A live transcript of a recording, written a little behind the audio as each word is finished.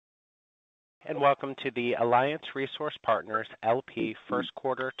And welcome to the Alliance Resource Partners, LP First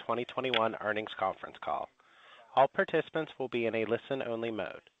Quarter 2021 Earnings Conference Call. All participants will be in a listen-only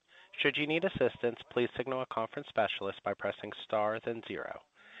mode. Should you need assistance, please signal a conference specialist by pressing star then zero.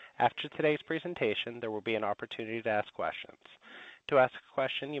 After today's presentation, there will be an opportunity to ask questions. To ask a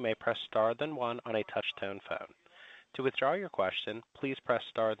question, you may press star then one on a touch-tone phone. To withdraw your question, please press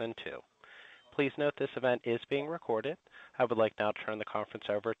star then two. Please note this event is being recorded. I would like now to turn the conference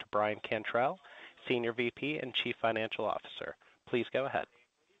over to Brian Cantrell, Senior VP and Chief Financial Officer. Please go ahead.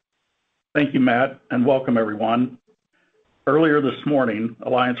 Thank you, Matt, and welcome everyone. Earlier this morning,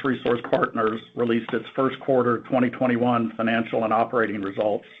 Alliance Resource Partners released its first quarter 2021 financial and operating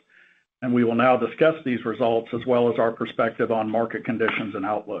results, and we will now discuss these results as well as our perspective on market conditions and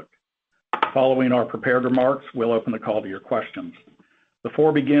outlook. Following our prepared remarks, we'll open the call to your questions.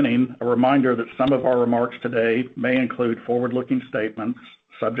 Before beginning, a reminder that some of our remarks today may include forward-looking statements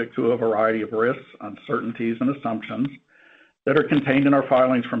subject to a variety of risks, uncertainties, and assumptions that are contained in our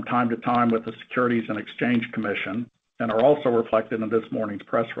filings from time to time with the Securities and Exchange Commission and are also reflected in this morning's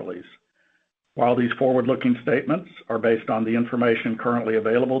press release. While these forward-looking statements are based on the information currently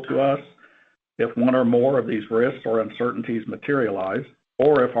available to us, if one or more of these risks or uncertainties materialize,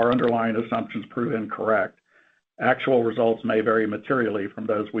 or if our underlying assumptions prove incorrect, actual results may vary materially from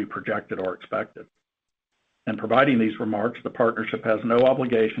those we projected or expected. In providing these remarks, the partnership has no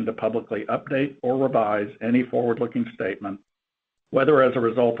obligation to publicly update or revise any forward-looking statement, whether as a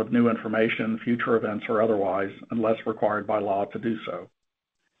result of new information, future events, or otherwise, unless required by law to do so.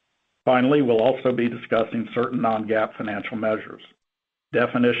 Finally, we'll also be discussing certain non-GAAP financial measures.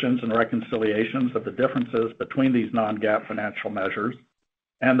 Definitions and reconciliations of the differences between these non-GAAP financial measures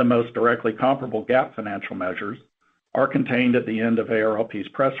and the most directly comparable GAAP financial measures are contained at the end of ARLP's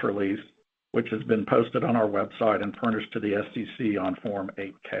press release, which has been posted on our website and furnished to the SEC on Form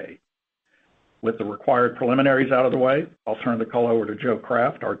 8-K. With the required preliminaries out of the way, I'll turn the call over to Joe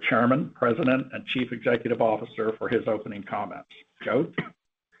Craft, our Chairman, President, and Chief Executive Officer, for his opening comments. Joe?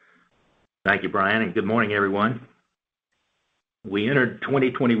 Thank you, Brian, and good morning, everyone. We entered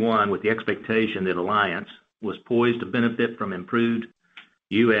 2021 with the expectation that Alliance was poised to benefit from improved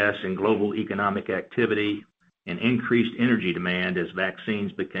U.S. and global economic activity and increased energy demand as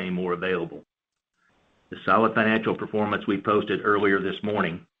vaccines became more available. The solid financial performance we posted earlier this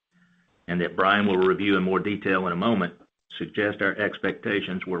morning, and that Brian will review in more detail in a moment, suggest our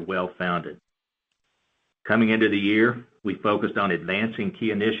expectations were well-founded. Coming into the year, we focused on advancing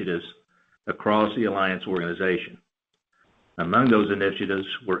key initiatives across the Alliance organization. Among those initiatives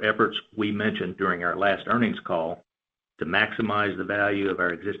were efforts we mentioned during our last earnings call to maximize the value of our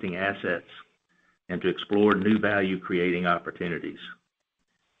existing assets and to explore new value-creating opportunities.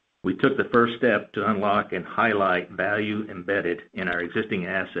 We took the first step to unlock and highlight value embedded in our existing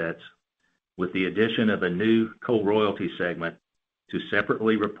assets with the addition of a new coal royalty segment to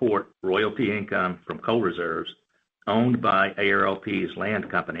separately report royalty income from coal reserves owned by ARLP's land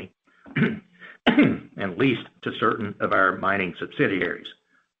company and leased to certain of our mining subsidiaries,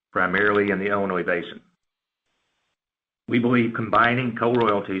 primarily in the Illinois Basin. We believe combining coal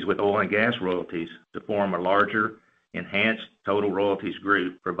royalties with oil and gas royalties to form a larger, enhanced total royalties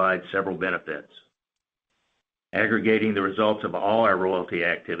group provides several benefits. Aggregating the results of all our royalty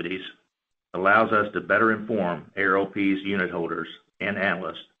activities allows us to better inform ARLP's unit holders and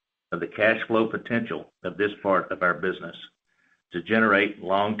analysts of the cash flow potential of this part of our business to generate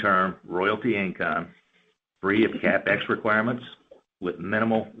long-term royalty income free of CapEx requirements, with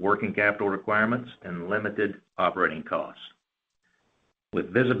minimal working capital requirements and limited operating costs.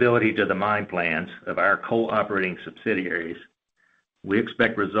 With visibility to the mine plans of our coal operating subsidiaries, we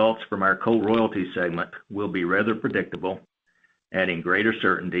expect results from our coal royalty segment will be rather predictable, adding greater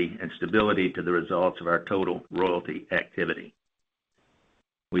certainty and stability to the results of our total royalty activity.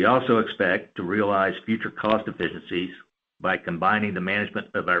 We also expect to realize future cost efficiencies by combining the management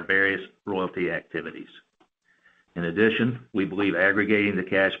of our various royalty activities. In addition, we believe aggregating the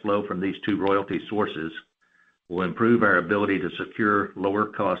cash flow from these two royalty sources will improve our ability to secure lower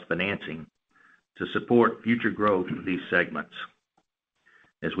cost financing to support future growth of these segments.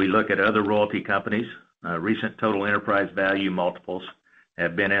 As we look at other royalty companies, recent total enterprise value multiples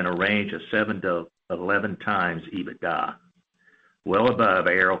have been in a range of 7 to 11 times EBITDA, well above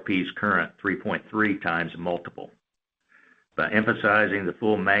ARLP's current 3.3 times multiple. By emphasizing the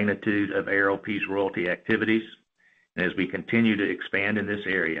full magnitude of ARLP's royalty activities, and as we continue to expand in this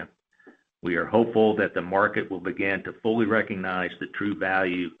area, we are hopeful that the market will begin to fully recognize the true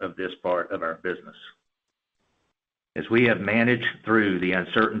value of this part of our business. As we have managed through the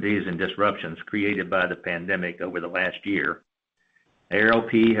uncertainties and disruptions created by the pandemic over the last year,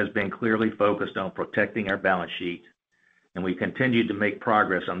 ARLP has been clearly focused on protecting our balance sheet, and we continued to make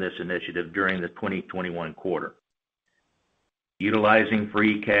progress on this initiative during the 2021 quarter. Utilizing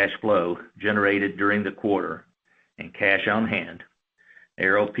free cash flow generated during the quarter and cash on hand,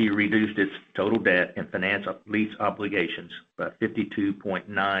 ARLP reduced its total debt and finance lease obligations by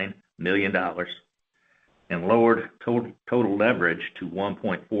 $52.9 million and lowered total leverage to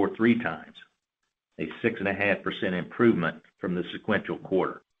 1.43 times, a 6.5% improvement from the sequential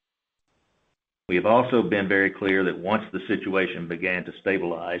quarter. We have also been very clear that once the situation began to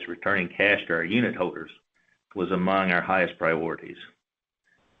stabilize, returning cash to our unit holders was among our highest priorities.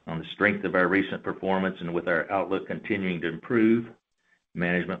 On the strength of our recent performance and with our outlook continuing to improve,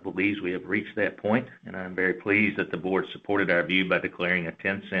 management believes we have reached that point, and I'm very pleased that the board supported our view by declaring a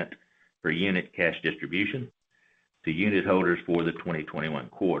 10-cent per unit cash distribution to unit holders for the 2021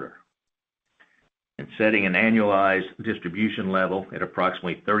 quarter. And setting an annualized distribution level at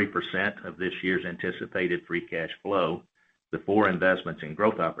approximately 30% of this year's anticipated free cash flow before investments in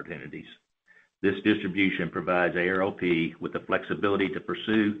growth opportunities. This distribution provides ARLP with the flexibility to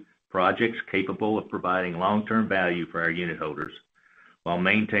pursue projects capable of providing long-term value for our unit holders while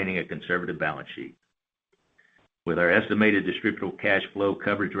maintaining a conservative balance sheet. With our estimated distributable cash flow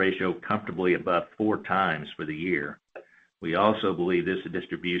coverage ratio comfortably above 4 times for the year, we also believe this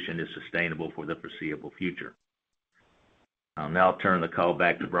distribution is sustainable for the foreseeable future. I'll now turn the call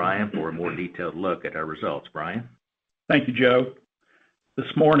back to Brian for a more detailed look at our results. Brian? Thank you, Joe.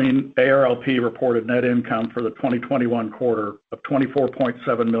 This morning, ARLP reported net income for the 2021 quarter of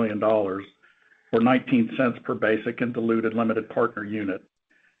 $24.7 million, or 19 cents per basic and diluted limited partner unit,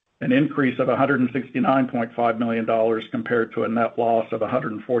 an increase of $169.5 million compared to a net loss of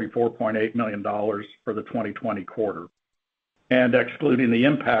 $144.8 million for the 2020 quarter. And excluding the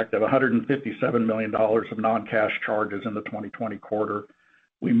impact of $157 million of non-cash charges in the 2020 quarter,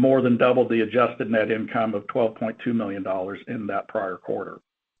 we more than doubled the adjusted net income of $12.2 million in that prior quarter.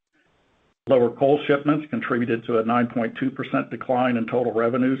 Lower coal shipments contributed to a 9.2% decline in total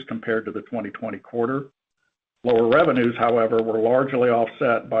revenues compared to the 2020 quarter. Lower revenues, however, were largely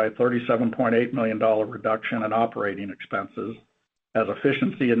offset by a $37.8 million reduction in operating expenses as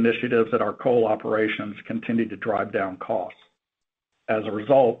efficiency initiatives at our coal operations continued to drive down costs. As a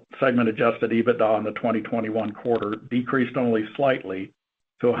result, segment adjusted EBITDA in the 2021 quarter decreased only slightly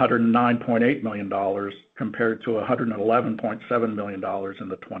to $109.8 million compared to $111.7 million in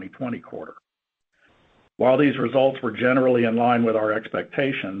the 2020 quarter. While these results were generally in line with our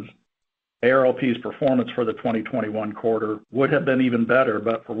expectations, ARLP's performance for the 2021 quarter would have been even better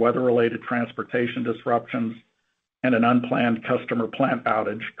but for weather-related transportation disruptions and an unplanned customer plant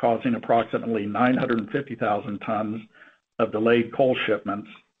outage causing approximately 950,000 tons of delayed coal shipments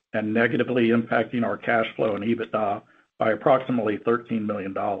and negatively impacting our cash flow and EBITDA by approximately $13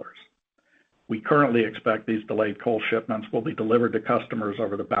 million. We currently expect these delayed coal shipments will be delivered to customers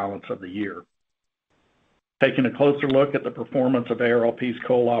over the balance of the year. Taking a closer look at the performance of ARLP's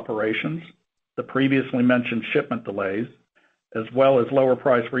coal operations, the previously mentioned shipment delays, as well as lower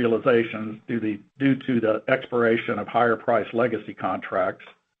price realizations due to the expiration of higher price legacy contracts,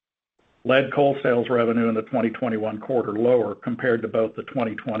 led coal sales revenue in the 2021 quarter lower compared to both the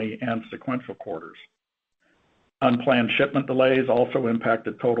 2020 and sequential quarters. Unplanned shipment delays also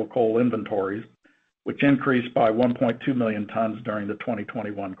impacted total coal inventories, which increased by 1.2 million tons during the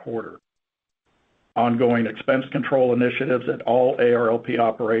 2021 quarter. Ongoing expense control initiatives at all ARLP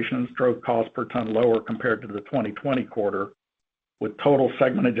operations drove cost per ton lower compared to the 2020 quarter, with total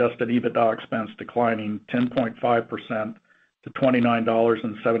segment adjusted EBITDA expense declining 10.5% to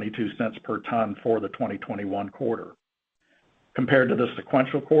 $29.72 per ton for the 2021 quarter. Compared to the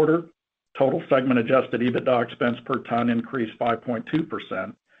sequential quarter, total segment adjusted EBITDA expense per ton increased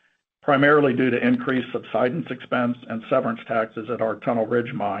 5.2%, primarily due to increased subsidence expense and severance taxes at our Tunnel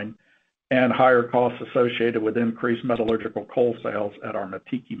Ridge mine and higher costs associated with increased metallurgical coal sales at our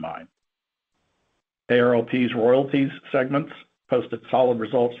Mettiki mine. ARLP's royalties segments posted solid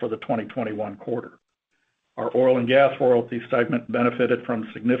results for the 2021 quarter. Our oil and gas royalties segment benefited from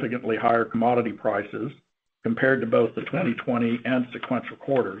significantly higher commodity prices compared to both the 2020 and sequential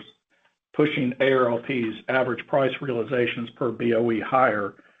quarters, pushing ARLP's average price realizations per BOE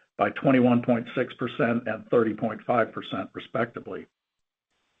higher by 21.6% and 30.5% respectively.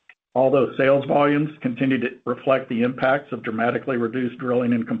 Although sales volumes continue to reflect the impacts of dramatically reduced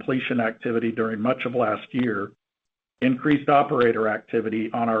drilling and completion activity during much of last year, increased operator activity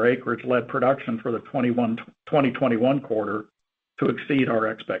on our acreage led production for the 2021 quarter to exceed our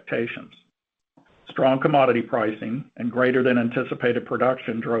expectations. Strong commodity pricing and greater than anticipated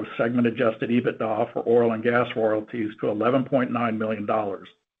production drove segment adjusted EBITDA for oil and gas royalties to $11.9 million,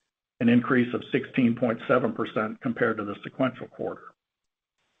 an increase of 16.7% compared to the sequential quarter.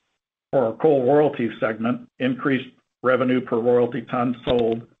 For our coal royalties segment, increased revenue per royalty ton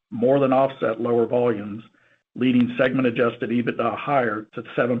sold more than offset lower volumes, leading segment adjusted EBITDA higher to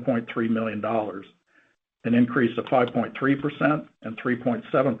 $7.3 million, an increase of 5.3% and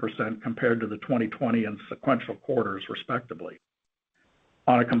 3.7% compared to the 2020 and sequential quarters, respectively.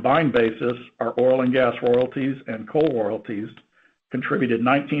 On a combined basis, our oil and gas royalties and coal royalties contributed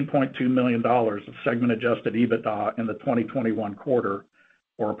 $19.2 million of segment adjusted EBITDA in the 2021 quarter,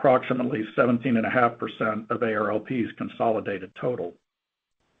 or approximately 17.5% of ARLP's consolidated total.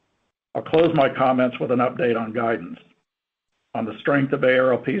 I'll close my comments with an update on guidance. On the strength of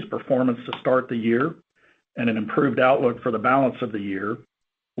ARLP's performance to start the year and an improved outlook for the balance of the year,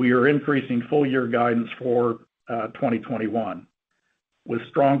 we are increasing full-year guidance for 2021. With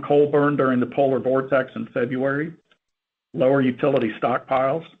strong coal burn during the polar vortex in February, lower utility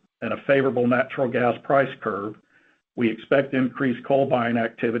stockpiles, and a favorable natural gas price curve, we expect increased coal buying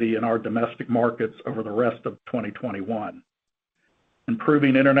activity in our domestic markets over the rest of 2021.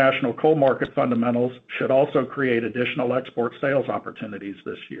 Improving international coal market fundamentals should also create additional export sales opportunities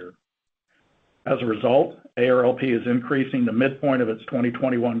this year. As a result, ARLP is increasing the midpoint of its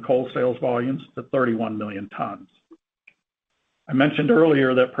 2021 coal sales volumes to 31 million tons. I mentioned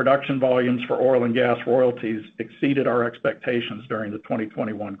earlier that production volumes for oil and gas royalties exceeded our expectations during the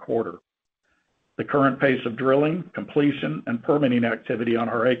 2021 quarter. The current pace of drilling, completion, and permitting activity on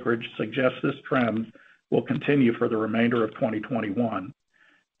our acreage suggests this trend will continue for the remainder of 2021,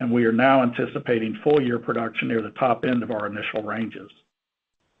 and we are now anticipating full-year production near the top end of our initial ranges.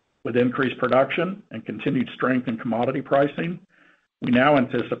 With increased production and continued strength in commodity pricing, we now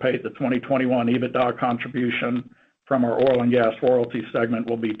anticipate the 2021 EBITDA contribution from our oil and gas royalty segment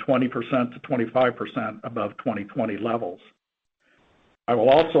will be 20% to 25% above 2020 levels. I will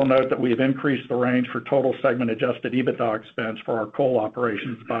also note that we have increased the range for total segment adjusted EBITDA expense for our coal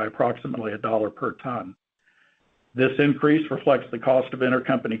operations by approximately $1 per ton. This increase reflects the cost of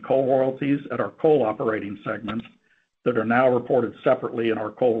intercompany coal royalties at our coal operating segments that are now reported separately in our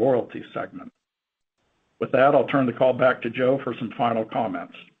coal royalty segment. With that, I'll turn the call back to Joe for some final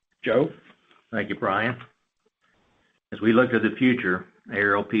comments. Joe? Thank you, Brian. As we look to the future,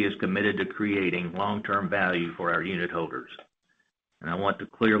 ARLP is committed to creating long-term value for our unit holders, and I want to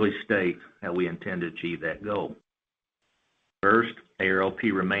clearly state how we intend to achieve that goal. First,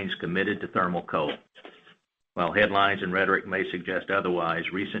 ARLP remains committed to thermal coal. While headlines and rhetoric may suggest otherwise,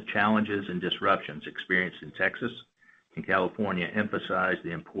 recent challenges and disruptions experienced in Texas and California emphasize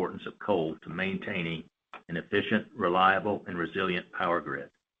the importance of coal to maintaining an efficient, reliable, and resilient power grid.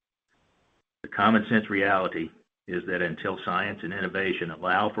 The common sense reality is that until science and innovation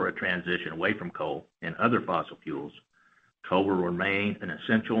allow for a transition away from coal and other fossil fuels, coal will remain an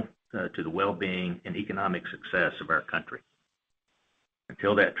essential to the well-being and economic success of our country.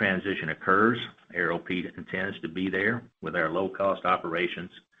 Until that transition occurs, ARLP intends to be there with our low-cost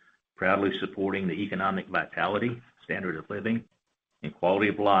operations, proudly supporting the economic vitality, standard of living, and quality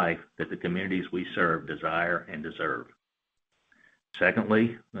of life that the communities we serve desire and deserve.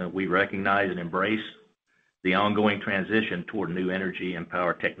 Secondly, we recognize and embrace the ongoing transition toward new energy and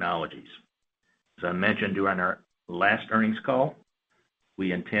power technologies. As I mentioned during our last earnings call,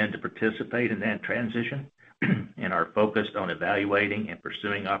 we intend to participate in that transition and are focused on evaluating and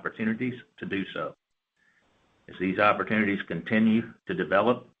pursuing opportunities to do so. As these opportunities continue to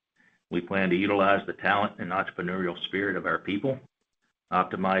develop, we plan to utilize the talent and entrepreneurial spirit of our people,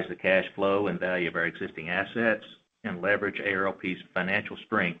 optimize the cash flow and value of our existing assets, and leverage ARLP's financial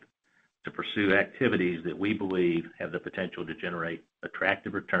strength to pursue activities that we believe have the potential to generate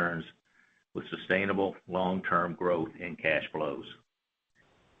attractive returns with sustainable long-term growth in cash flows.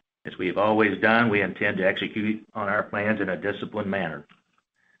 As we have always done, we intend to execute on our plans in a disciplined manner.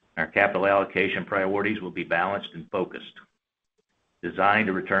 Our capital allocation priorities will be balanced and focused, designed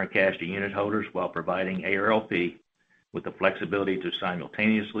to return cash to unit holders while providing ARLP with the flexibility to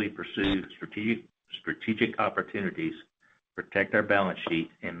simultaneously pursue strategic opportunities, protect our balance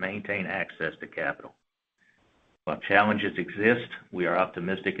sheet, and maintain access to capital. While challenges exist, we are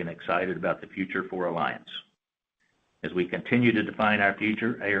optimistic and excited about the future for Alliance. As we continue to define our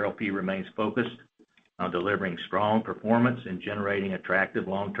future, ARLP remains focused on delivering strong performance and generating attractive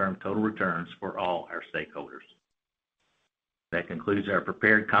long-term total returns for all our stakeholders. That concludes our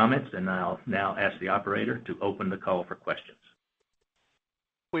prepared comments, and I'll now ask the operator to open the call for questions.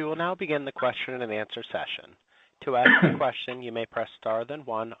 We will now begin the question and answer session. To ask a question, you may press star then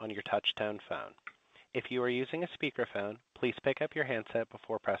one on your touch-tone phone. If you are using a speakerphone, please pick up your handset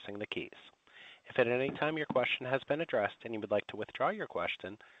before pressing the keys. If at any time your question has been addressed and you would like to withdraw your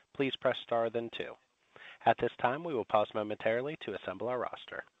question, please press star then 2. At this time, we will pause momentarily to assemble our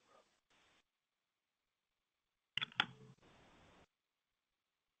roster.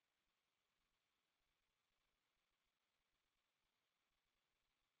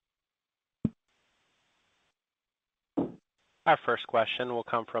 Our first question will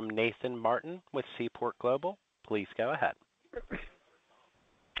come from Nathan Martin with Seaport Global. Please go ahead.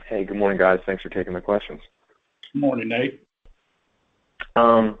 Hey, good morning, guys. Thanks for taking the questions. Good morning, Nate.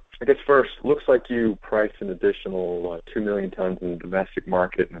 I guess first, looks like you priced an additional 2 million tons in the domestic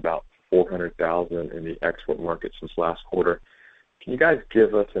market and about 400,000 in the export market since last quarter. Can you guys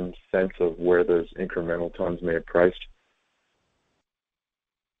give us a sense of where those incremental tons may have priced?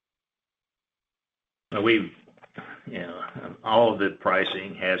 All of the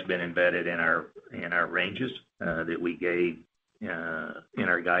pricing has been embedded in our ranges that we gave in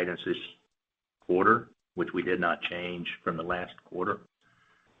our guidance this quarter, which we did not change from the last quarter.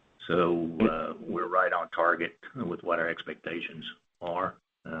 So we're right on target with what our expectations are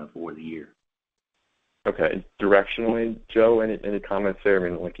for the year. Okay. Directionally, Joe, any comments there? I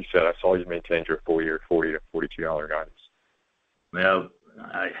mean, like you said, I saw you maintained your full year $40 to $42 guidance. Well,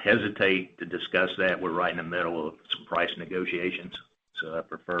 I hesitate to discuss that. We're right in the middle of some price negotiations, so I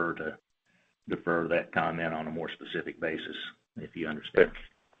prefer to defer that comment on a more specific basis, if you understand.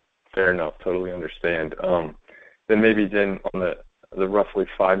 Fair enough. Totally understand. Then on the roughly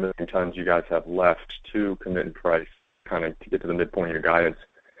 5 million tons you guys have left to commit and price, kind of to get to the midpoint of your guidance,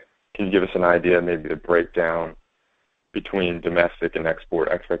 can you give us an idea, maybe the breakdown between domestic and export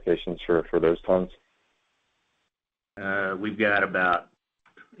expectations for those tons? We've got about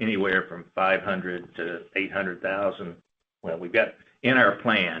anywhere from 500 to 800,000. Well, we've got in our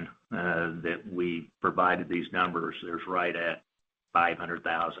plan that we provided these numbers, there's right at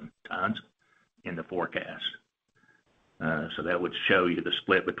 500,000 tons in the forecast. So that would show you the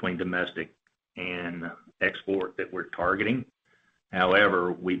split between domestic and export that we're targeting.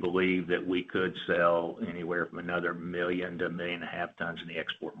 However, we believe that we could sell anywhere from another 1 million to 1.5 million tons in the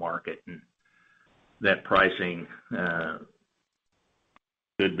export market, and that pricing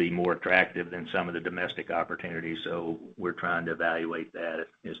could be more attractive than some of the domestic opportunities. So we're trying to evaluate that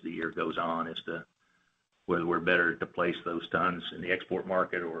as the year goes on as to whether we're better to place those tons in the export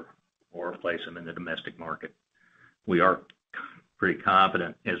market or place them in the domestic market. We are pretty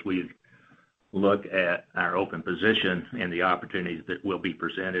confident as we look at our open position and the opportunities that will be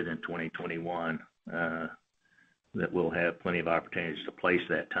presented in 2021, that we'll have plenty of opportunities to place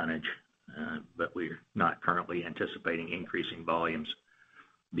that tonnage, but we're not currently anticipating increasing volumes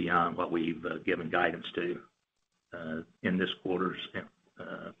beyond what we've given guidance to in this quarter's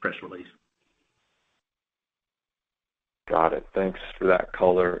press release. Got it. Thanks for that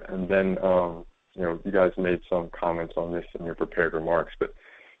color. And then, you guys made some comments on this in your prepared remarks, but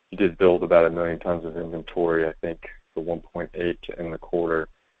you did build about 1 million tons of inventory, I think, for 1.8 in the quarter.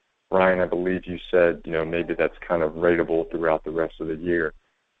 Ryan, I believe you said, maybe that's kind of ratable throughout the rest of the year.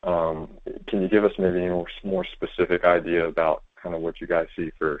 Can you give us maybe a more specific idea about kind of what you guys see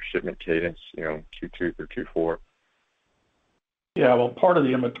for shipment cadence, Q2 through Q4? Yeah, well, part of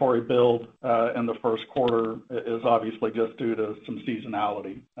the inventory build in the first quarter is obviously just due to some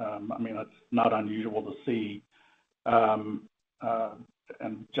seasonality. That's not unusual to see. And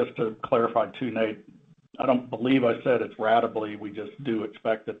just to clarify too, Nate, I don't believe I said it's ratably. We just do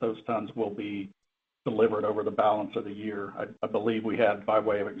expect that those tons will be delivered over the balance of the year. I believe we had, by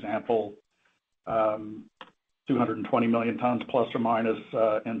way of example, 220 million tons plus or minus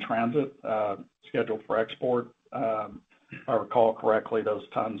in transit scheduled for export. If I recall correctly, those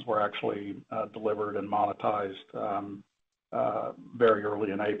tons were actually delivered and monetized very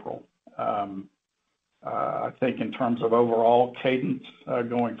early in April. I think in terms of overall cadence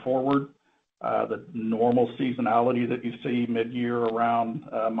going forward, the normal seasonality that you see mid-year around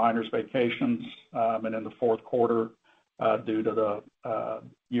miners' vacations and in the fourth quarter due to the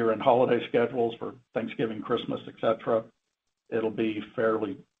year-end holiday schedules for Thanksgiving, Christmas, etc., it'll be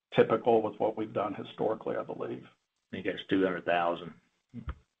fairly typical with what we've done historically, I believe. I think that's 200,000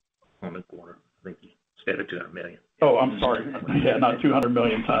 on the quarter. I think instead of 200 million. Oh, I'm sorry. Yeah, not 200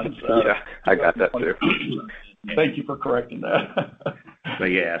 million tons. Yeah, I got that too. Thank you for correcting that.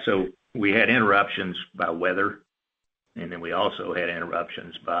 So we had interruptions by weather, and then we also had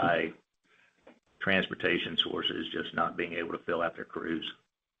interruptions by transportation sources just not being able to fill out their crews.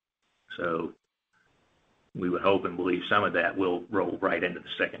 So we would hope and believe some of that will roll right into the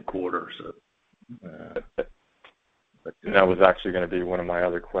second quarter. So. That was actually going to be one of my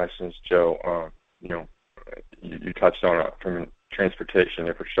other questions, Joe. you touched on it from a transportation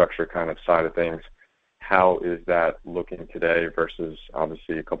infrastructure kind of side of things. How is that looking today versus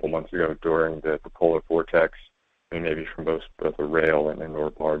obviously a couple months ago during the polar vortex, and maybe from both a rail and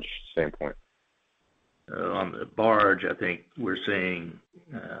or barge standpoint? On the barge, I think we're seeing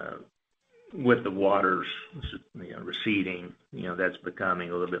with the waters receding, that's becoming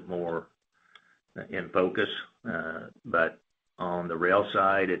a little bit more in focus. But on the rail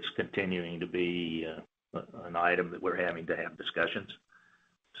side, it's continuing to be an item that we're having to have discussions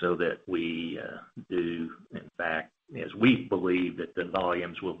so that we do, in fact, as we believe that the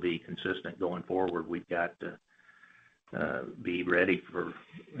volumes will be consistent going forward, we've got to be ready for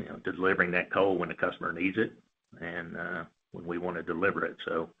delivering that coal when the customer needs it and when we want to deliver it.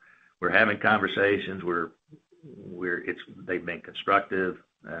 So we're having conversations. They've been constructive.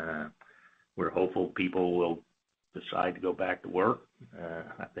 We're hopeful people will decide to go back to work.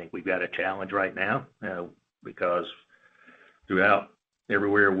 I think we've got a challenge right now because throughout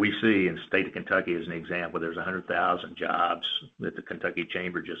everywhere we see, in the state of Kentucky as an example, there's 100,000 jobs that the Kentucky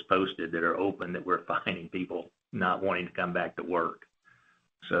Chamber just posted that are open that we're finding people not wanting to come back to work.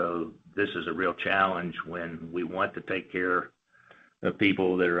 So this is a real challenge when we want to take care of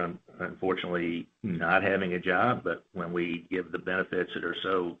people that are unfortunately not having a job, but when we give the benefits that are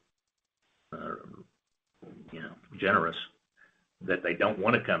so generous that they don't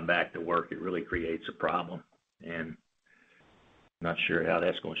want to come back to work, it really creates a problem. And I'm not sure how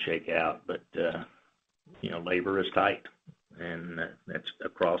that's going to shake out, but labor is tight, and that's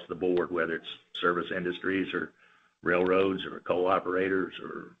across the board, whether it's service industries or railroads or coal operators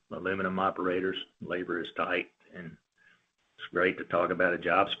or aluminum operators. Labor is tight, and it's great to talk about a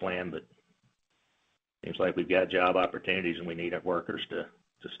jobs plan, but it seems like we've got job opportunities and we need our workers to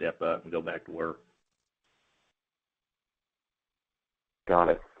step up and go back to work. Got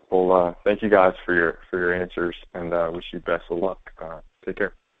it. Well, thank you guys for your answers, and wish you best of luck. Take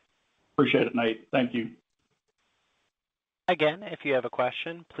care. Appreciate it, Nate. Thank you. Again, if you have a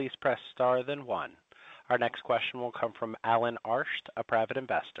question, please press star then one. Our next question will come from Alan Arsht, a private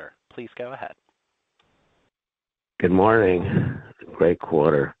investor. Please go ahead. Good morning. Great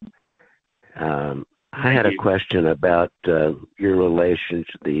quarter. I had a question about your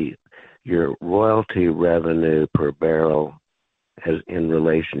relationship, your royalty revenue per barrel as in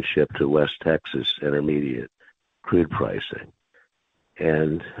relationship to West Texas Intermediate crude pricing.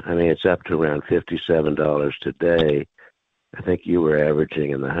 And I mean, it's up to around $57 today. I think you were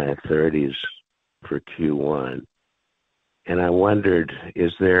averaging in the high 30s for Q1. And I wondered,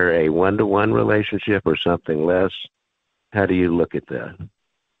 is there a one-to-one relationship or something less? How do you look at that?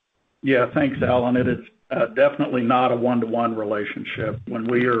 Yeah, thanks, Alan. It is definitely not a one-to-one relationship. When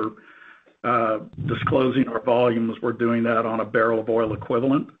we are disclosing our volumes, we're doing that on a barrel of oil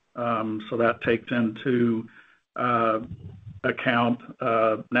equivalent. So that takes into account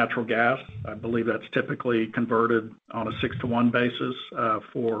natural gas. I believe that's typically converted on a 6-to-1 basis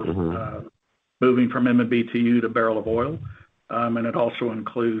for moving from MMBtu to barrel of oil. And it also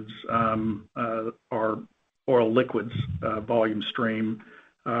includes our oil liquids volume stream,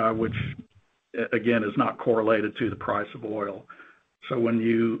 which again is not correlated to the price of oil. So when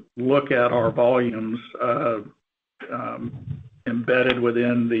you look at our volumes embedded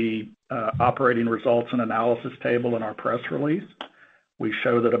within the operating results and analysis table in our press release, we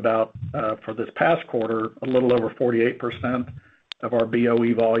show that about for this past quarter, a little over 48% of our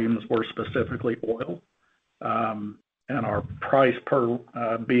BOE volumes were specifically oil. And our price per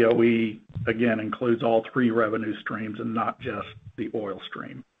BOE, again, includes all three revenue streams and not just the oil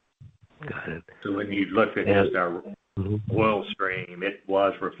stream. Got it. So when you look at just our oil stream, it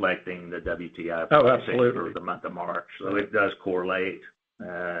was reflecting the WTI absolutely for the month of March. So it does correlate.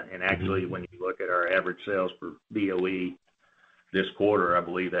 And actually, when you look at our average sales per BOE this quarter, I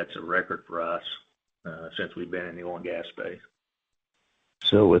believe that's a record for us since we've been in the oil and gas space.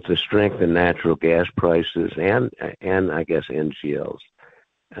 So with the strength in natural gas prices and I guess NGLs,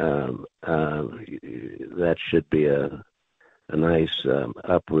 that should be a nice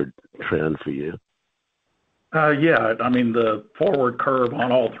upward trend for you. Yeah, I mean, the forward curve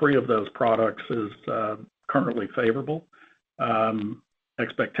on all three of those products is currently favorable.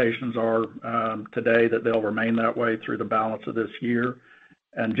 Expectations are today that they'll remain that way through the balance of this year.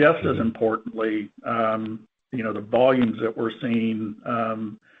 And just as importantly, the volumes that we're seeing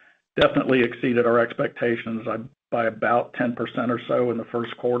definitely exceeded our expectations by about 10% or so in the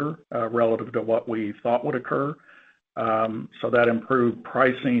first quarter relative to what we thought would occur. So that improved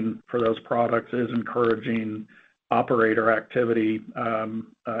pricing for those products is encouraging operator activity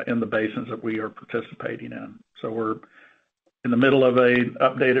in the basins that we are participating in. So we're in the middle of an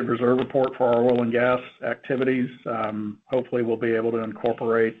updated reserve report for our oil and gas activities. Hopefully we'll be able to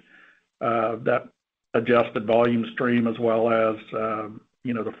incorporate that adjusted volume stream as well as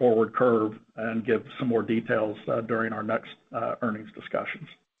the forward curve and give some more details during our next earnings discussions.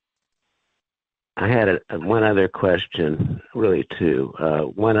 I had one other question, really two.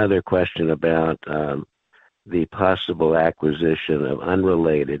 One other question about the possible acquisition of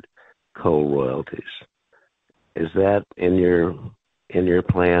unrelated coal royalties. Is that in your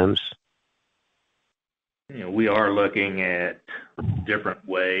plans? We are looking at different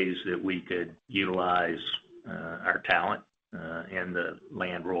ways that we could utilize our talent in the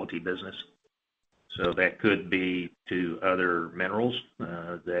land royalty business. So that could be to other minerals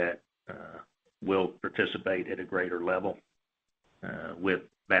that will participate at a greater level with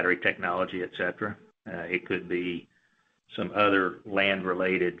battery technology, et cetera. It could be some other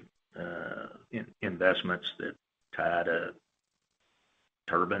land-related investments that tie to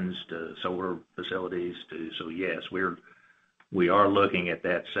turbines, to solar facilities. So yes, we are looking at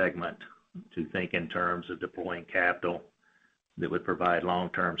that segment to think in terms of deploying capital that would provide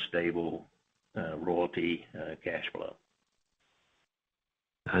long-term stable royalty cash flow.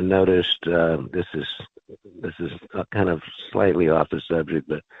 I noticed this is kind of slightly off the subject,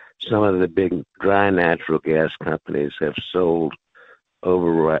 but some of the big dry natural gas companies have sold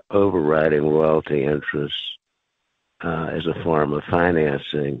overriding royalty interests as a form of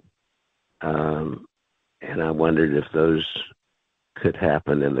financing, and I wondered if those could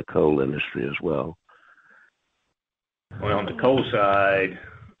happen in the coal industry as well. Well, on the coal side,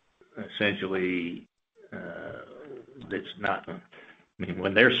 essentially, it's not. I mean,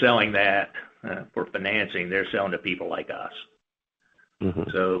 when they're selling that for financing, they're selling to people like us. Mm-hmm.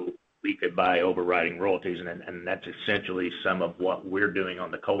 So we could buy overriding royalties, and that's essentially some of what we're doing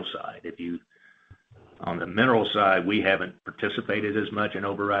on the coal side. On the mineral side, we haven't participated as much in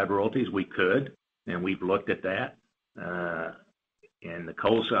override royalties. We could, and we've looked at that. In the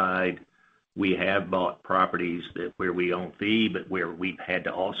coal side, we have bought properties where we own fee, but where we've had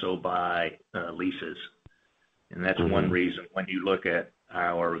to also buy leases. And that's one reason when you look at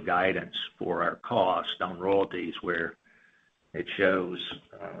our guidance for our cost on royalties, where it shows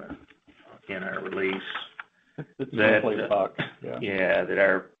in our release that that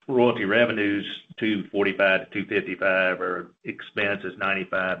our royalty revenues $245 to $255, or expense is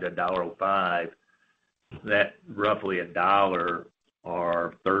 $95 to $1.05. That roughly $1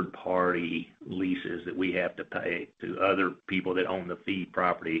 are third-party leases that we have to pay to other people that own the fee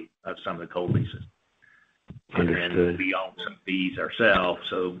property of some of the coal leases. Understood. And we own some fees ourselves,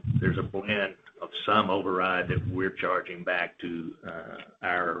 so there's a blend of some override that we're charging back to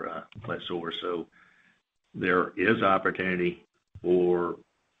our lessor. So there is opportunity for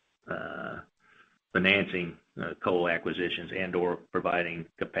financing coal acquisitions and/or providing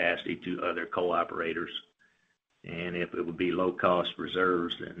capacity to other coal operators. And if it would be low-cost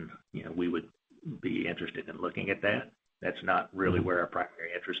reserves, then we would be interested in looking at that. That's not really where our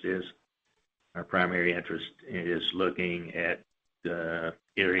primary interest is. Our primary interest is looking at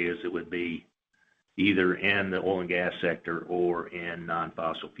areas that would be either in the oil and gas sector or in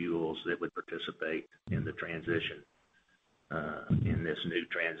non-fossil fuels that would participate in the transition, in this new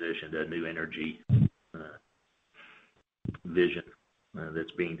transition to a new energy vision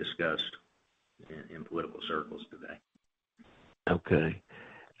that's being discussed in political circles today. Okay.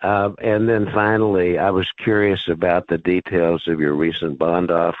 And then finally, I was curious about the details of your recent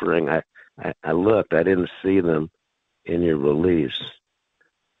bond offering. I looked, I didn't see them in your release.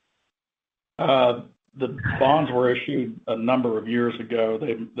 The bonds were issued a number of years ago.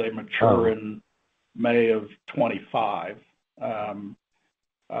 They mature in May of 25.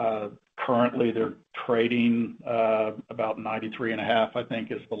 Currently, they're trading about 93.5, I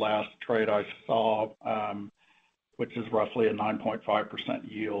think, is the last trade I saw, which is roughly a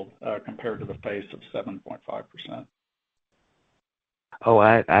 9.5% yield compared to the face of 7.5%. Oh,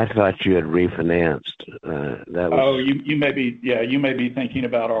 I thought you had refinanced. Oh, you may be thinking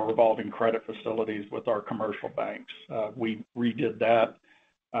about our revolving credit facilities with our commercial banks. We redid that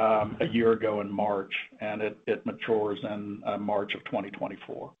a year ago in March, and it matures in March of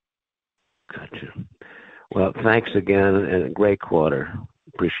 2024. Gotcha. Well, thanks again, and a great quarter.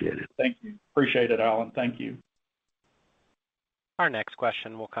 Appreciate it. Thank you. Appreciate it, Alan. Thank you. Our next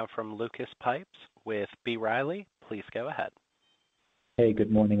question will come from Lucas Pipes with B. Riley. Please go ahead. Hey, good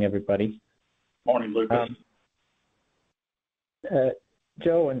morning, everybody. Morning, Lucas.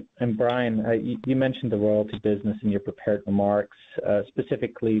 Joe and Brian, you mentioned the royalty business in your prepared remarks,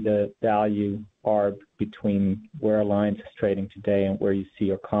 specifically the value arb between where Alliance is trading today and where you see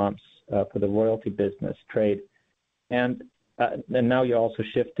your comps for the royalty business trade. And and now you're also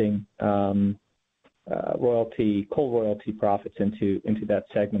shifting coal royalty profits into that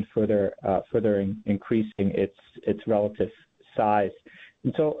segment, further increasing its relative size.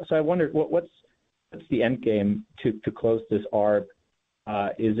 And so I wondered what's the end game to close this ARB?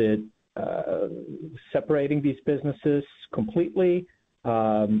 Is it separating these businesses completely?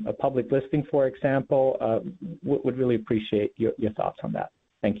 A public listing, for example? Would really appreciate your thoughts on that.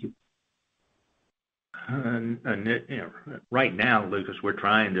 Thank you. Right now, Lucas, we're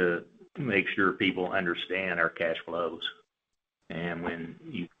trying to make sure people understand our cash flows. And when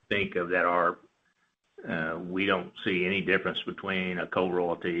you think of that ARB, we don't see any difference between a coal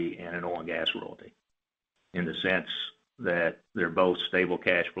royalty and an oil and gas royalty, in the sense that they're both stable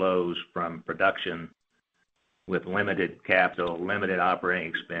cash flows from production with limited capital, limited operating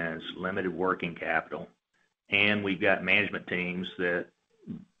expense, limited working capital, and we've got management teams that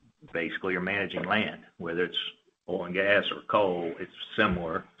basically are managing land, whether it's oil and gas or coal, it's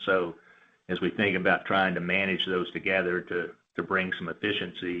similar. So as we think about trying to manage those together to bring some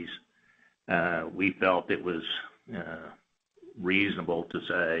efficiencies, we felt it was reasonable to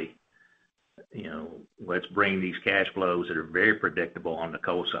say, let's bring these cash flows that are very predictable on the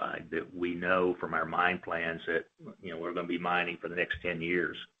coal side, that we know from our mine plans that, we're going to be mining for the next 10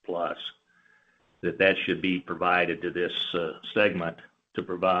 years plus, that should be provided to this segment to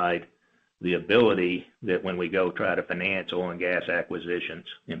provide the ability that when we go try to finance oil and gas acquisitions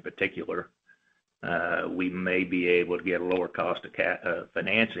in particular, we may be able to get a lower cost of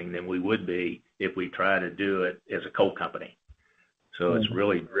financing than we would be if we try to do it as a coal company. So it's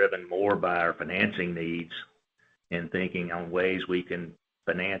really driven more by our financing needs and thinking on ways we can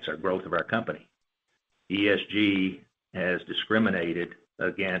finance our growth of our company. ESG has discriminated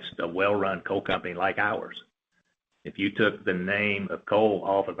against a well-run coal company like ours. If you took the name of coal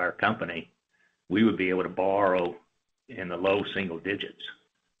off of our company, we would be able to borrow in the low single digits.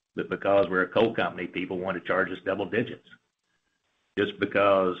 But because we're a coal company, people want to charge us double digits just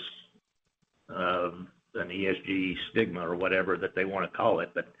because of an ESG stigma or whatever that they want to call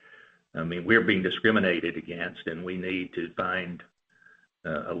it. But I mean, we're being discriminated against, and we need to find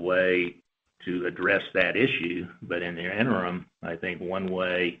a way to address that issue. But in the interim, I think one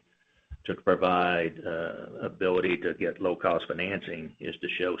way to provide ability to get low-cost financing is to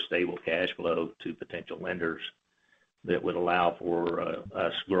show stable cash flow to potential lenders that would allow for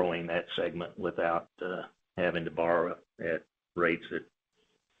us growing that segment without having to borrow at rates that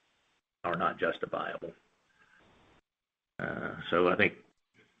are not justifiable. So I think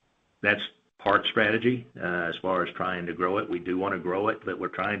that's part strategy as far as trying to grow it. We do want to grow it, but we're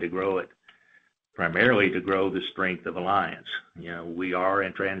trying to grow it primarily to grow the strength of Alliance. We are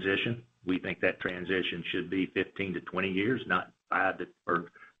in transition. We think that transition should be 15 to 20 years, not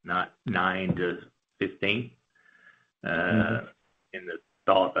 9 to 15. In the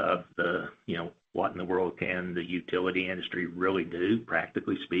thought of what in the world can the utility industry really do,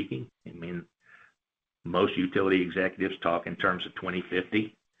 practically speaking? I mean, most utility executives talk in terms of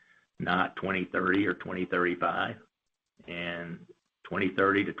 2050, not 2030 or 2035. And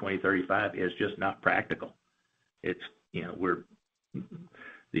 2030 to 2035 is just not practical. It's,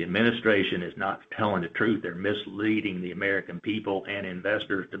 the administration is not telling the truth. They're misleading the American people and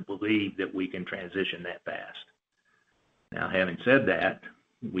investors to believe that we can transition that fast. Now, having said that,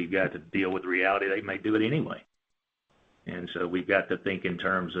 we've got to deal with the reality they may do it anyway. And so we've got to think in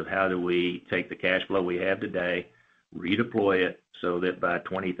terms of how do we take the cash flow we have today, redeploy it so that by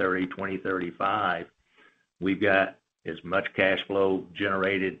 2030, 2035, we've got as much cash flow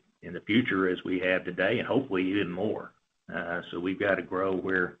generated in the future as we have today, and hopefully even more. So we've got to grow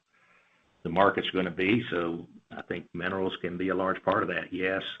where the market's going to be. So I think minerals can be a large part of that.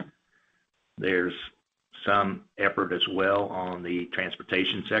 Yes, there's some effort as well on the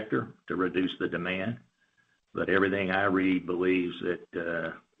transportation sector to reduce the demand. But everything I read believes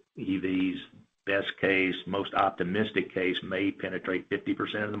that EVs, best case, most optimistic case, may penetrate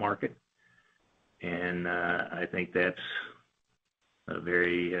 50% of the market. And I think that's a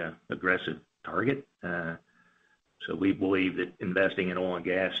very aggressive target. So we believe that investing in oil and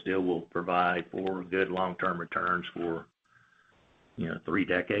gas still will provide for good long-term returns for 3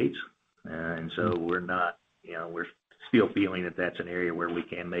 decades. And so we're not, we're still feeling that that's an area where we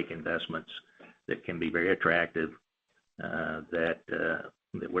can make investments that can be very attractive, where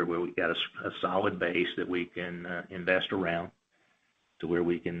we got a solid base that we can invest around to where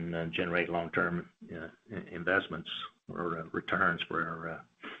we can generate long-term investments or returns for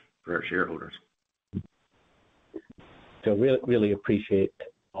our shareholders. So really appreciate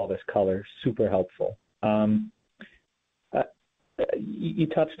all this color. Super helpful. You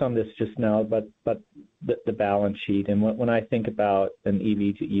touched on this just now, but the balance sheet, and when I think about an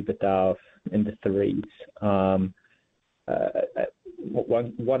EV to EBITDA in the threes, one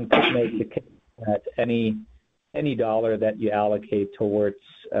could make the case that any dollar that you allocate towards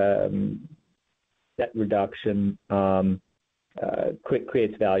debt reduction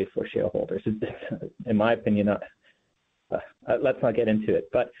creates value for shareholders. In my opinion, let's not get into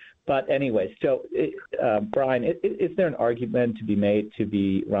it. But anyways, so Brian, is there an argument to be made to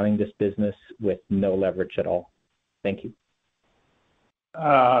be running this business with no leverage at all? Thank you.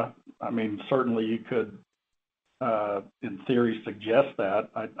 I mean, certainly you could, in theory, suggest that.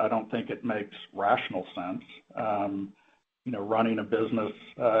 I don't think it makes rational sense. Running a business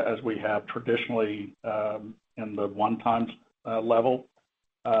as we have traditionally in the 1x level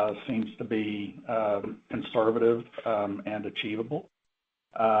seems to be conservative and achievable.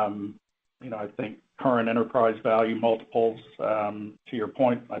 I think current enterprise value multiples, to your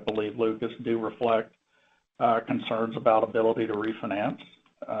point, I believe, Lucas, do reflect concerns about ability to refinance.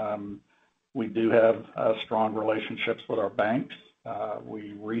 We do have strong relationships with our banks.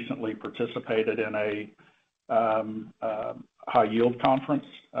 We recently participated in a high yield conference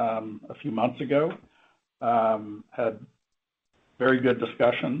a few months ago. Had very good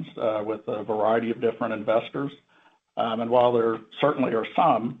discussions with a variety of different investors. And while there certainly are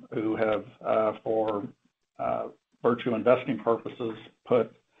some who have, for virtue investing purposes,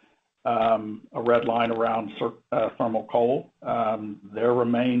 put a red line around thermal coal, there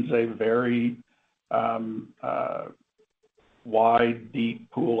remains a very wide,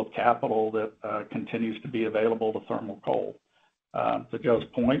 deep pool of capital that continues to be available to thermal coal. To Joe's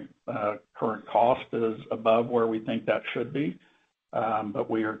point, current cost is above where we think that should be, but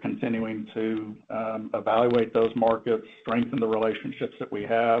we are continuing to evaluate those markets, strengthen the relationships that we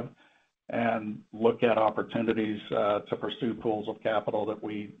have, and look at opportunities to pursue pools of capital that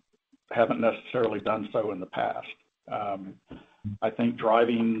we haven't necessarily done so in the past. I think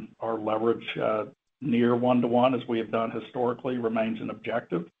driving our leverage near 1-to-1, as we have done historically, remains an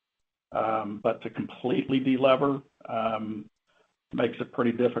objective, but to completely delever makes it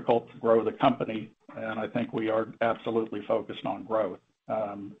pretty difficult to grow the company, and I think we are absolutely focused on growth.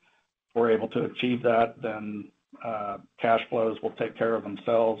 If we're able to achieve that, then cash flows will take care of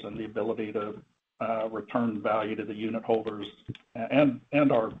themselves, and the ability to return value to the unit holders and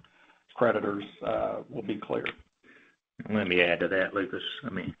our creditors will be clear. Let me add to that, Lucas.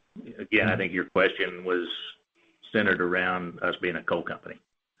 I mean, again, I think your question was centered around us being a coal company.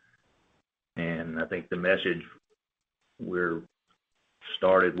 And I think the message we're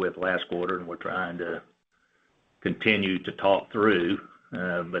started with last quarter, and we're trying to continue to talk through,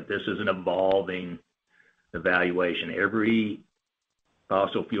 but this is an evolving evaluation. Every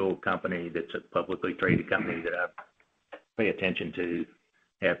fossil fuel company that's a publicly traded company that I pay attention to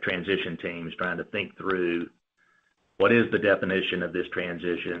have transition teams trying to think through what is the definition of this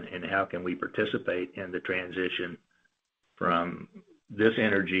transition and how can we participate in the transition from this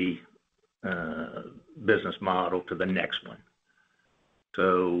energy business model to the next one.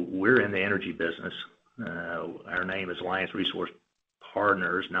 So we're in the energy business. Our name is Alliance Resource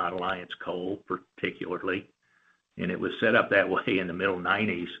Partners, not Alliance Coal particularly. And it was set up that way in the middle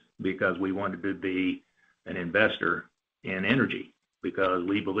 90s because we wanted to be an investor in energy because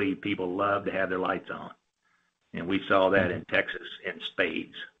we believe people love to have their lights on. And we saw that in Texas in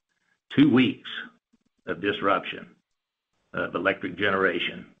spades. 2 weeks of disruption of electric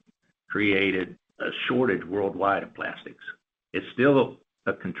generation created a shortage worldwide of plastics. It's still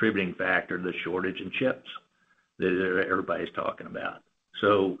a contributing factor to the shortage in chips that everybody's talking about.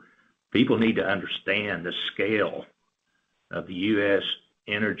 So people need to understand the scale of the U.S.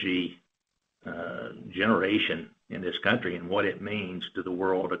 energy generation in this country and what it means to the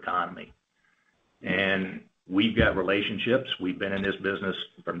world economy. And we've got relationships. We've been in this business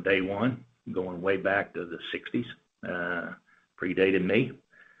from day one, going way back to the 60s, predated me.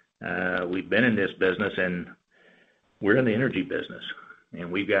 We've been in this business, and we're in the energy business. And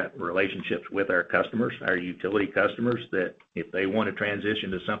we've got relationships with our customers, our utility customers, that if they want to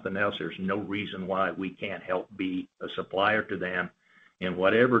transition to something else, there's no reason why we can't help be a supplier to them in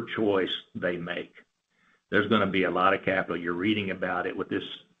whatever choice they make. There's going to be a lot of capital. You're reading about it with this,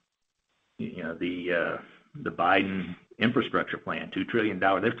 the Biden infrastructure plan, $2 trillion.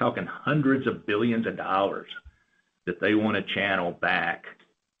 They're talking hundreds of billions of dollars that they want to channel back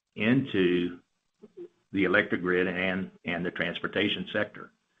into the electric grid and the transportation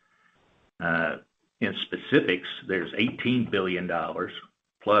sector. In specifics, there's $18 billion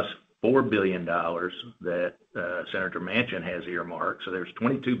plus $4 billion that Senator Manchin has earmarked. So there's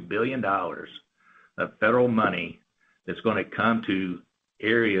 $22 billion of federal money that's going to come to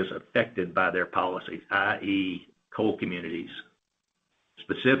areas affected by their policies, i.e. coal communities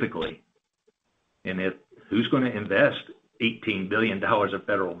specifically. And who's going to invest $18 billion of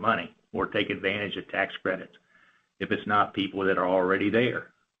federal money or take advantage of tax credits if it's not people that are already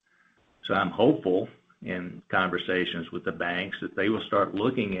there? So I'm hopeful in conversations with the banks that they will start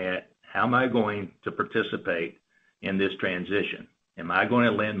looking at, how am I going to participate in this transition? Am I going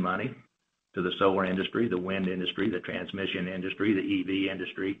to lend money to the solar industry, the wind industry, the transmission industry, the EV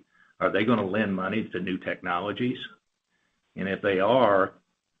industry? Are they going to lend money to new technologies? And if they are,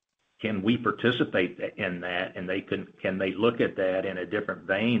 can we participate in that? And can they look at that in a different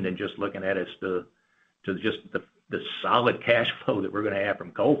vein than just looking at it to just the solid cash flow that we're going to have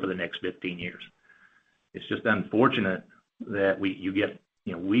from coal for the next 15 years? It's just unfortunate that we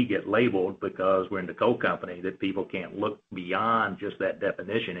get labeled because we're in the coal company, that people can't look beyond just that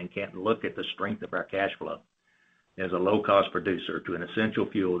definition and can't look at the strength of our cash flow as a low-cost producer to an essential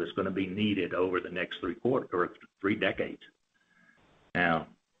fuel that's going to be needed over the next 3 decades. Now,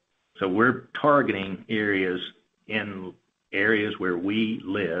 so we're targeting areas where we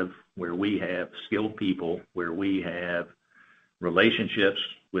live, where we have skilled people, where we have relationships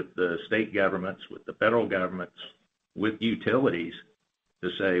with the state governments, with the federal governments, with utilities, to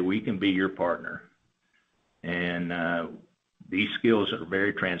say we can be your partner. And these skills are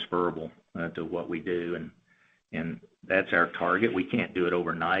very transferable to what we do, and that's our target. We can't do it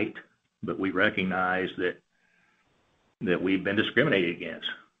overnight, but we recognize that we've been discriminated against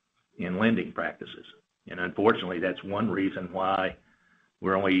in lending practices. And unfortunately, that's one reason why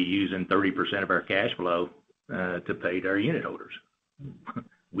we're only using 30% of our cash flow to pay to our unit holders.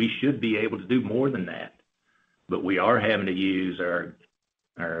 We should be able to do more than that, but we are having to use our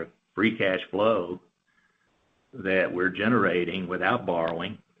free cash flow that we're generating without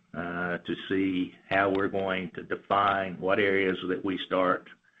borrowing to see how we're going to define what areas that we start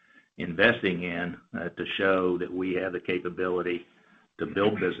investing in to show that we have the capability to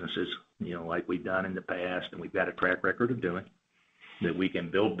build businesses, like we've done in the past, and we've got a track record of doing, that we can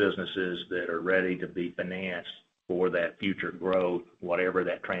build businesses that are ready to be financed for that future growth, whatever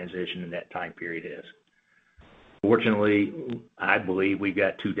that transition in that time period is. Fortunately, I believe we've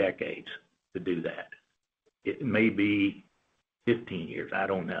got 2 decades to do that. It may be 15 years, I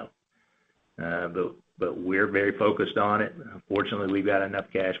don't know. But we're very focused on it. Fortunately, we've got enough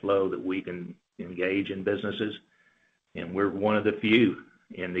cash flow that we can engage in businesses, and we're one of the few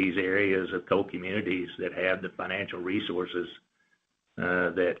in these areas of coal communities that have the financial resources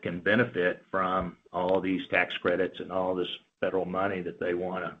that can benefit from all these tax credits and all this federal money that they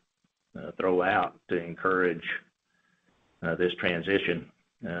want to throw out to encourage this transition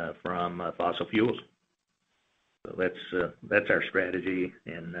from fossil fuels. So that's our strategy,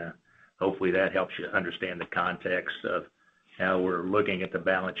 and hopefully that helps you understand the context of how we're looking at the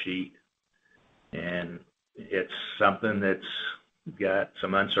balance sheet. And it's something that's got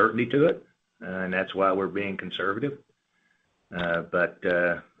some uncertainty to it, and that's why we're being conservative. But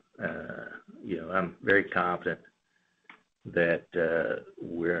I'm very confident that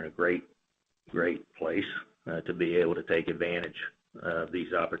we're in a great place to be able to take advantage of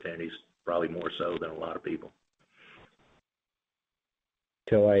these opportunities, probably more so than a lot of people.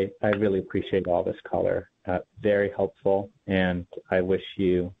 Joe, I really appreciate all this color. Very helpful, and I wish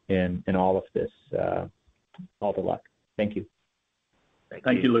you in all of this all the luck. Thank you.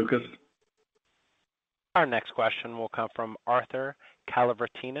 Thank you, Lucas. Our next question will come from Arthur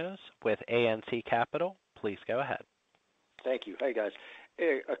Calavratinos with ANC Capital. Please go ahead. Thank you. Hey, guys.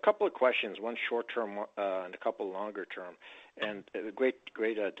 A couple of questions, one short-term and a couple longer-term, and a great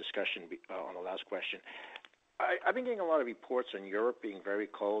discussion on the last question. I've been getting a lot of reports on Europe being very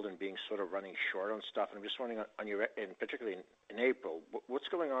cold and being sort of running short on stuff, and I'm just wondering, and particularly in April, what's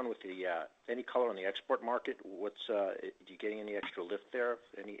going on with any color on the export market? Are you getting any extra lift there?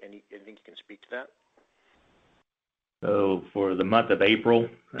 Anything you can speak to that? So for the month of April,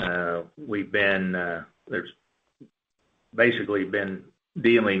 we've been there's basically been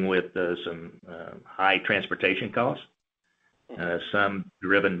dealing with some high transportation costs, some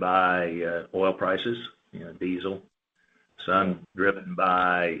driven by oil prices, diesel, some driven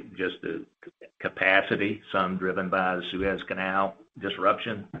by just the capacity, some driven by the Suez Canal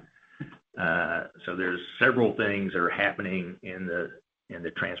disruption. So there's several things that are happening in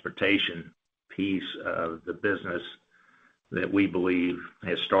the transportation piece of the business that we believe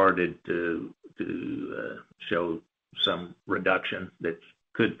has started to show some reduction that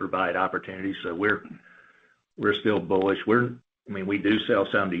could provide opportunities. So we're still bullish. We do sell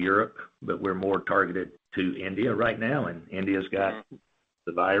some to Europe, but we're more targeted to India right now, and India's got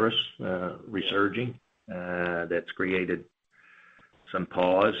the virus resurging. that's created some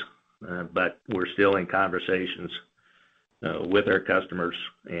pause, but we're still in conversations with our customers,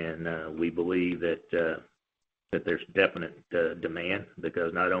 and we believe that there's definite demand,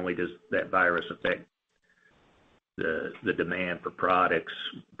 because not only does that virus affect the demand for products,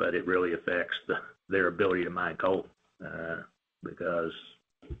 but it really affects their ability to mine coal, because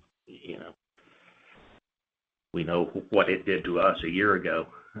we know what it did to us a year ago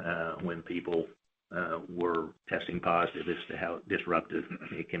when people were testing positive as to how disruptive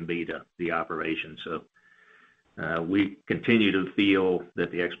it can be to the operation. So we continue to feel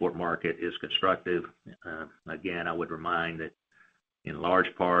that the export market is constructive. Again, I would remind that in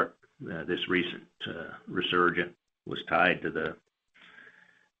large part this recent resurgence was tied to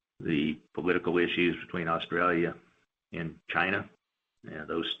the political issues between Australia and China.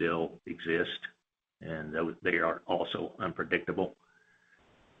 Those still exist, and they are also unpredictable.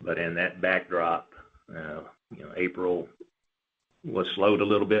 But in that backdrop, April was slowed a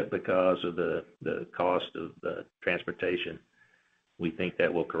little bit because of the cost of the transportation. We think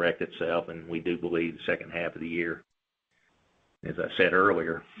that will correct itself, and we do believe the second half of the year, as I said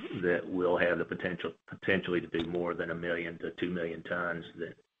earlier, that we'll have the potentially to do more than 1 million to 2 million tons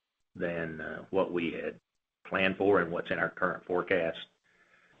than what we had planned for and what's in our current forecast.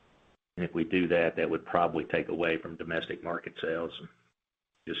 And if we do that, that would probably take away from domestic market sales and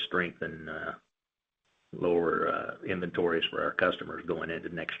just strengthen lower inventories for our customers going into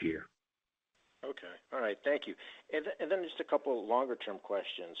next year. Okay. All right. Thank you. And then just a couple longer-term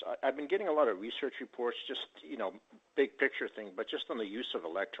questions. I've been getting a lot of research reports, just, big picture thing, but just on the use of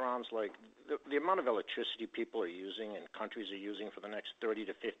electrons, like the amount of electricity people are using and countries are using for the next 30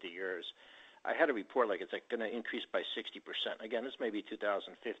 to 50 years. I had a report like it's going to increase by 60%. Again, this may be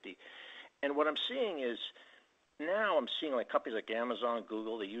 2050. And what I'm seeing is, now I'm seeing like companies like Amazon,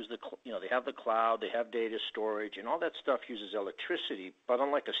 Google, they use they have the cloud, they have data storage, and all that stuff uses electricity. But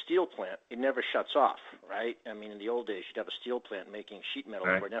unlike a steel plant, it never shuts off, right? I mean, in the old days, you'd have a steel plant making sheet metal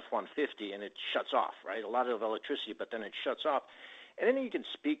for an F-150, and it shuts off, right? A lot of electricity, but then it shuts off. And then you can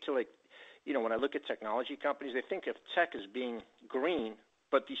speak to when I look at technology companies, they think of tech as being green,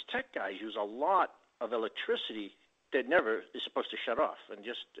 but these tech guys use a lot of electricity that never is supposed to shut off. And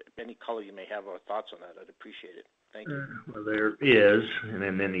just any color you may have or thoughts on that, I'd appreciate it. Thank you. Well, there is,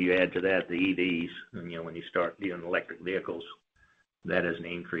 and then you add to that the EVs, and when you start dealing electric vehicles, that is an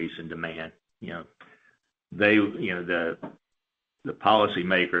increase in demand. The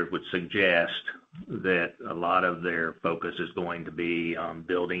policymakers would suggest that a lot of their focus is going to be on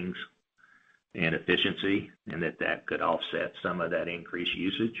buildings and efficiency, and that could offset some of that increased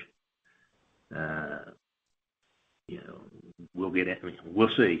usage. We'll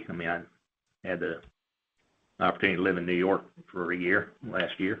see. I mean, I had the opportunity to live in New York for a year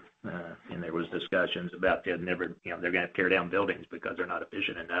last year, and there was discussions about they're going to tear down buildings because they're not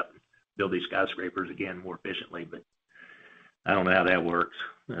efficient enough, and build these skyscrapers again more efficiently. But I don't know how that works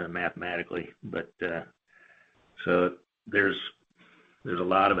mathematically. But so there's a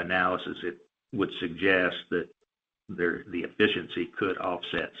lot of analysis that would suggest that the efficiency could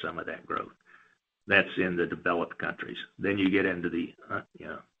offset some of that growth. That's in the developed countries. Then you get into the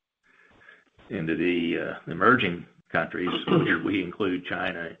emerging countries, which we include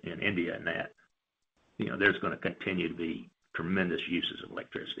China and India in that. There's going to continue to be tremendous uses of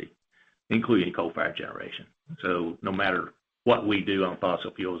electricity, including coal-fired generation. So no matter what we do on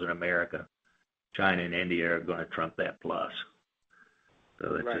fossil fuels in America, China and India are going to trump that plus.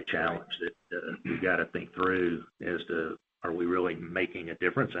 So it's a challenge that we've got to think through as to, are we really making a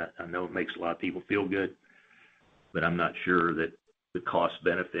difference? I know it makes a lot of people feel good, but I'm not sure that the cost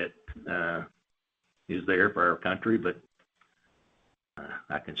benefit is there for our country. But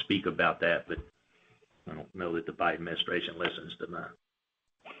I can speak about that, but I don't know that the Biden administration listens to my.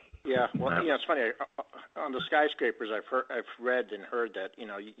 Yeah, well, it's funny. On the skyscrapers, I've read and heard that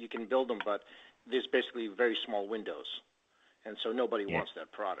you can build them, but there's basically very small windows, and so nobody wants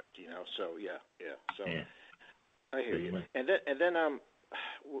that product. So So I hear you. And then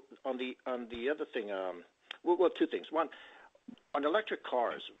on the other thing, well, two things. One, on electric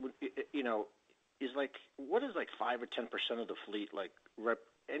cars, is what is 5 or 10% of the fleet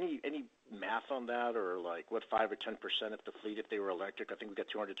any math on that, or what 5 or 10% of the fleet if they were electric? I think we've got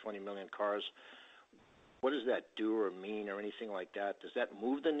 220 million cars. What does that do or mean or anything like that? Does that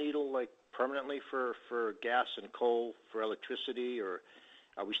move the needle permanently for gas and coal for electricity, or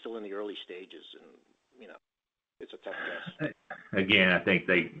are we still in the early stages? And it's a tough guess. Again, I think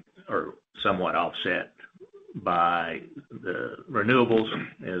they are somewhat offset by the renewables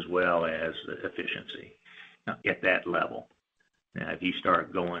as well as the efficiency at that level. Now, if you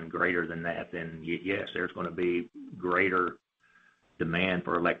start going greater than that, then yes, there's going to be greater demand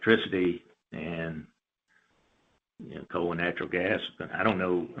for electricity, and coal and natural gas. I don't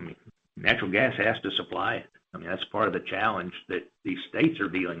know. I mean, natural gas has to supply it. I mean, that's part of the challenge that these states are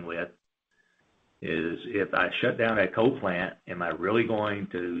dealing with. Is if I shut down a coal plant, am I really going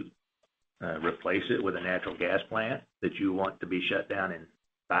to replace it with a natural gas plant that you want to be shut down in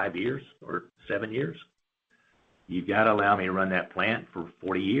 5 years or 7 years? You've got to allow me to run that plant for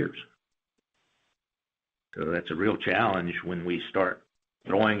 40 years. So that's a real challenge when we start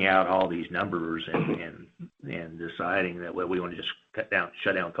throwing out all these numbers and deciding that, well, we want to just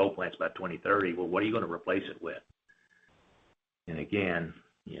shut down coal plants by 2030. Well, what are you going to replace it with? And again,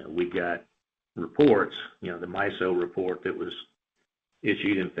 we got reports, the MISO report that was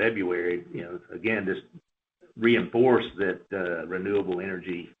issued in February, again, just reinforced that renewable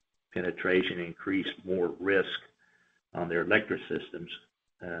energy penetration increased more risk on their electric systems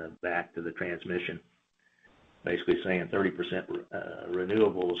back to the transmission, basically saying 30%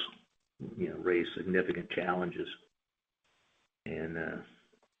 renewables, raise significant challenges and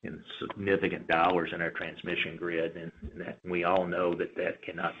significant dollars in our transmission grid, and that we all know that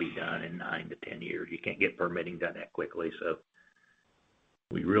cannot be done in 9 to 10 years. You can't get permitting done that quickly, so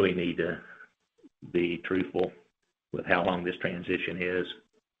we really need to be truthful with how long this transition is.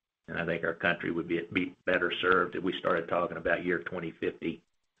 And I think our country would be better served if we started talking about year 2050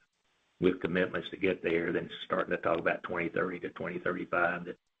 with commitments to get there than starting to talk about 2030 to 2035.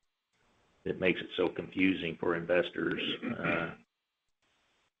 That makes it so confusing for investors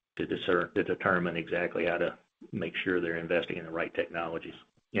to determine exactly how to make sure they're investing in the right technologies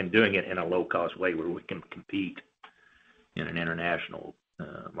and doing it in a low-cost way where we can compete in an international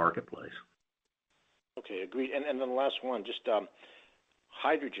marketplace. Okay, agreed. And then the last one, just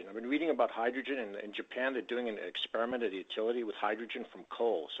hydrogen. I've been reading about hydrogen, and in Japan they're doing an experiment at a utility with hydrogen from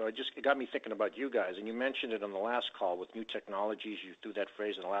coal. So it got me thinking about you guys, and you mentioned it on the last call with new technologies. You threw that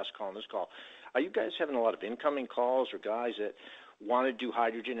phrase in the last call and this call. Are you guys having a lot of incoming calls or guys that want to do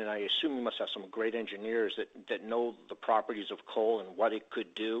hydrogen? And I assume you must have some great engineers that know the properties of coal and what it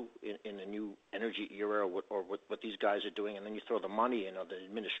could do in the new energy era, or what these guys are doing, and then you throw the money in on the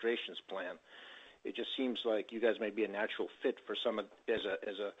administration's plan. It just seems like you guys may be a natural fit for as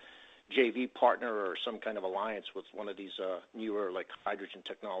a JV partner or some kind of alliance with one of these newer like hydrogen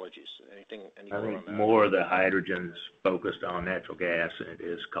technologies. I think more of the hydrogen's focused on natural gas than it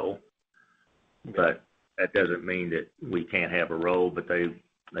is coal. Okay. But that doesn't mean that we can't have a role, but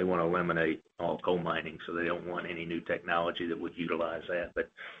they want to eliminate all coal mining, so they don't want any new technology that would utilize that. But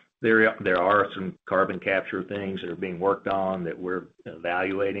there are some carbon capture things that are being worked on that we're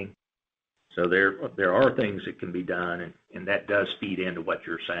evaluating. So there are things that can be done, and that does feed into what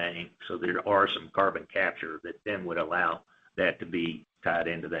you're saying. So there are some carbon capture that then would allow that to be tied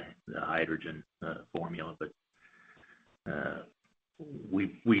into the hydrogen formula. But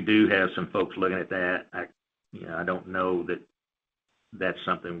we do have some folks looking at that. I don't know that that's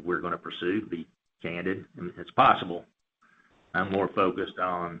something we're going to pursue, to be candid. I mean, it's possible. I'm more focused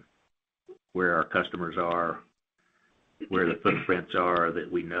on where our customers are, where the footprints are,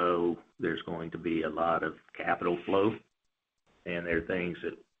 that we know there's going to be a lot of capital flow, and there are things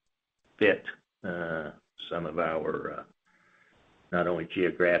that fit some of our not only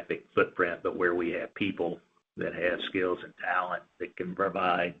geographic footprint, but where we have people that have skills and talent that can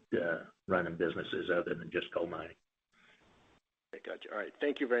provide running businesses other than just coal mining. I got you. All right.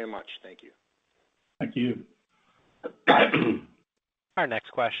 Thank you very much. Thank you. Thank you. Our next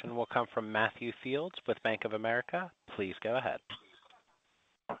question will come from Matthew Fields with Bank of America. Please go ahead.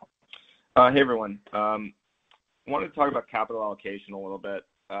 Hey, everyone. I wanted to talk about capital allocation a little bit.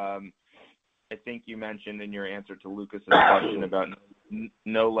 I think you mentioned in your answer to Lucas's question about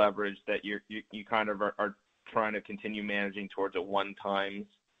no leverage that you kind of are trying to continue managing towards a 1x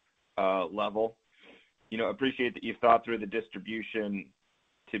level. Appreciate that you've thought through the distribution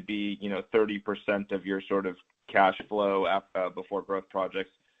to be 30% of your sort of cash flow before growth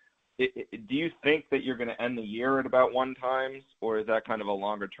projects. Do you think that you're going to end the year at about 1x, or is that kind of a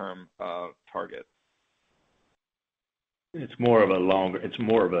longer term target? It's more of a longer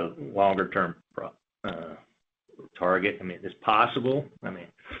term target. I mean, it's possible. I mean,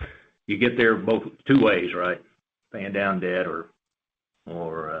 you get there both two ways, right? Paying down debt or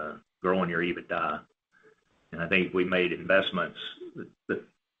growing your EBITDA. And I think we made investments.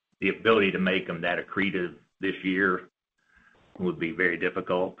 The ability to make them that accretive this year would be very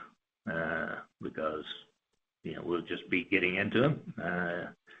difficult because we'll just be getting into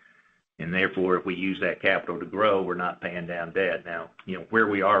them. And therefore, if we use that capital to grow, we're not paying down debt. Now, where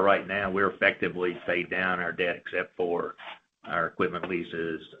we are right now, we're effectively paid down our debt except for our equipment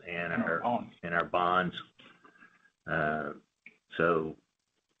leases and our bonds. So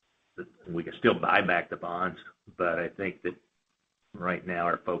we can still buy back the bonds, but I think that right now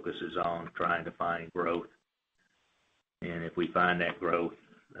our focus is on trying to find growth. And if we find that growth,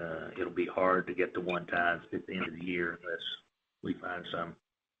 it'll be hard to get to 1x at the end of the year unless we find some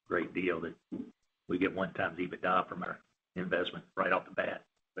great deal that we get 1x EBITDA from our investment right off the bat.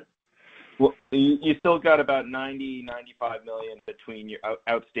 But well, you still got about $95 million between your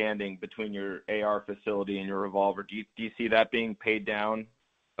outstanding between your AR facility and your revolver. Do you see that being paid down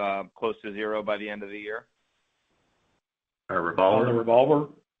close to zero by the end of the year? Our revolver? The revolver?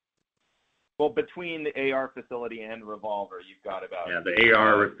 Well, between the AR facility and revolver, you've got about the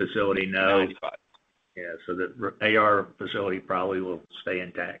AR facility, no. 95. Yeah, so the AR facility probably will stay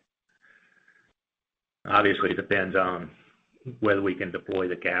intact. Obviously, it depends on whether we can deploy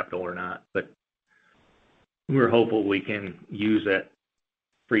the capital or not, but we're hopeful we can use that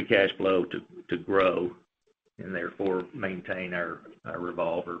free cash flow to grow and therefore maintain our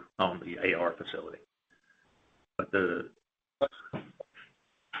revolver on the AR facility. But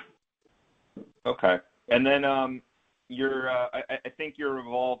okay. And then I think your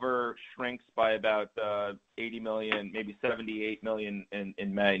revolver shrinks by about $80 million, maybe $78 million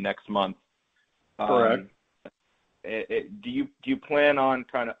in May next month. Correct. Do you plan on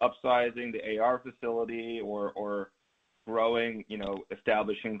kind of upsizing the AR facility or growing,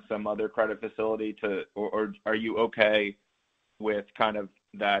 establishing some other credit facility or are you okay with kind of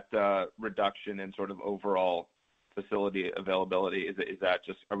that reduction in sort of overall facility availability?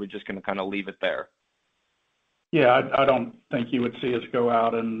 Are we just going to kind of leave it there? Yeah, I don't think you would see us go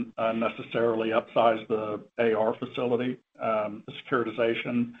out and necessarily upsize the AR facility, the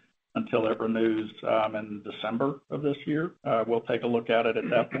securitization, until it renews in December of this year. We'll take a look at it at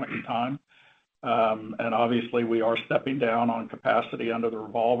that point in time. And obviously, we are stepping down on capacity under the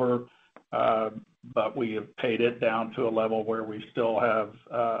revolver, but we have paid it down to a level where we still have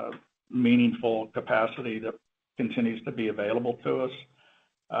meaningful capacity that continues to be available to us.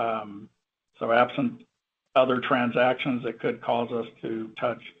 So absent other transactions that could cause us to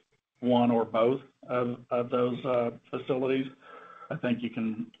touch one or both of those facilities, I think you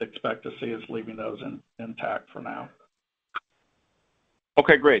can expect to see us leaving those intact for now.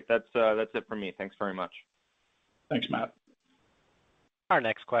 Okay, great. That's it for me. Thanks very much. Thanks, Matt. Our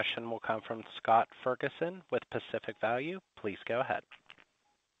next question will come from Scott Ferguson with Pacific Value. Please go ahead.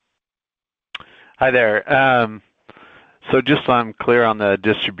 Hi there. So just so I'm clear on the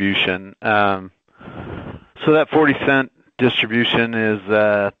distribution, so that 40-cent distribution is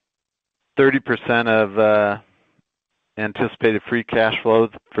 30% of anticipated free cash flow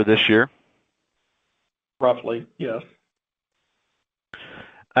for this year? Roughly, yes.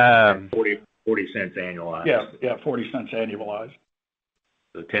 40 cents annualized. Yeah, 40 cents annualized.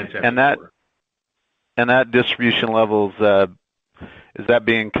 So 10 cents and that, and that distribution levels, is that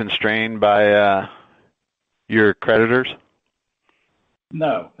being constrained by your creditors?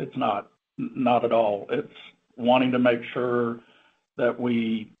 No, it's not. Not at all. It's wanting to make sure that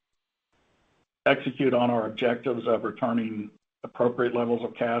we execute on our objectives of returning appropriate levels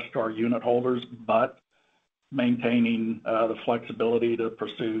of cash to our unit holders, but maintaining the flexibility to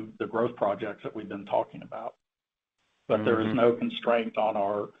pursue the growth projects that we've been talking about. But there is no constraint on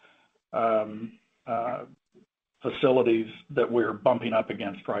our facilities that we're bumping up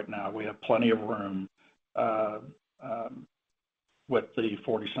against right now. We have plenty of room with the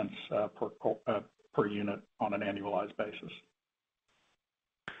 40 cents per unit on an annualized basis.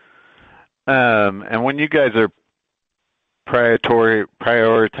 And when you guys are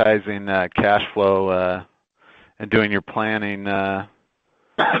prioritizing cash flow and doing your planning, are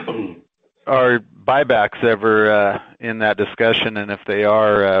buybacks ever in that discussion? And if they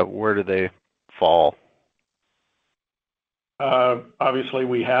are, where do they fall? Obviously,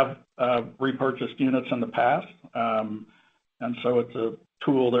 we have repurchased units in the past, and so it's a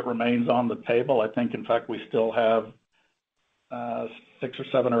tool that remains on the table. I think, in fact, we still have $6 or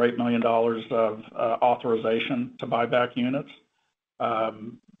 $7 or $8 million of authorization to buy back units.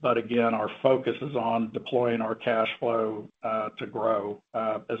 But again, our focus is on deploying our cash flow to grow,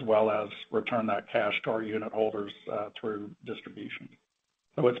 as well as return that cash to our unit holders through distribution.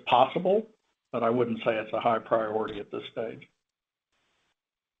 So it's possible, but I wouldn't say it's a high priority at this stage.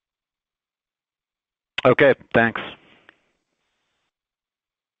 Okay, thanks.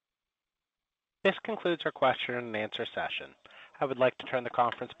 This concludes our question and answer session. I would like to turn the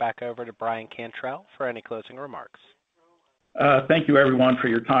conference back over to Brian Cantrell for any closing remarks. Thank you, everyone, for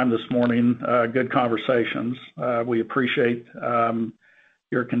your time this morning. Good conversations. We appreciate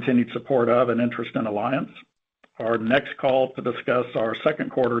your continued support of and interest in Alliance. Our next call to discuss our second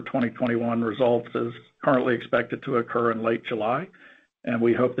quarter 2021 results is currently expected to occur in late July, and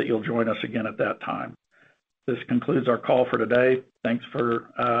we hope that you'll join us again at that time. This concludes our call for today. Thanks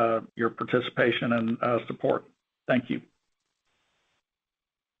for your participation and support. Thank you.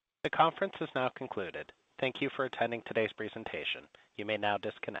 The conference is now concluded. Thank you for attending today's presentation. You may now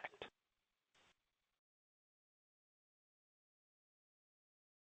disconnect.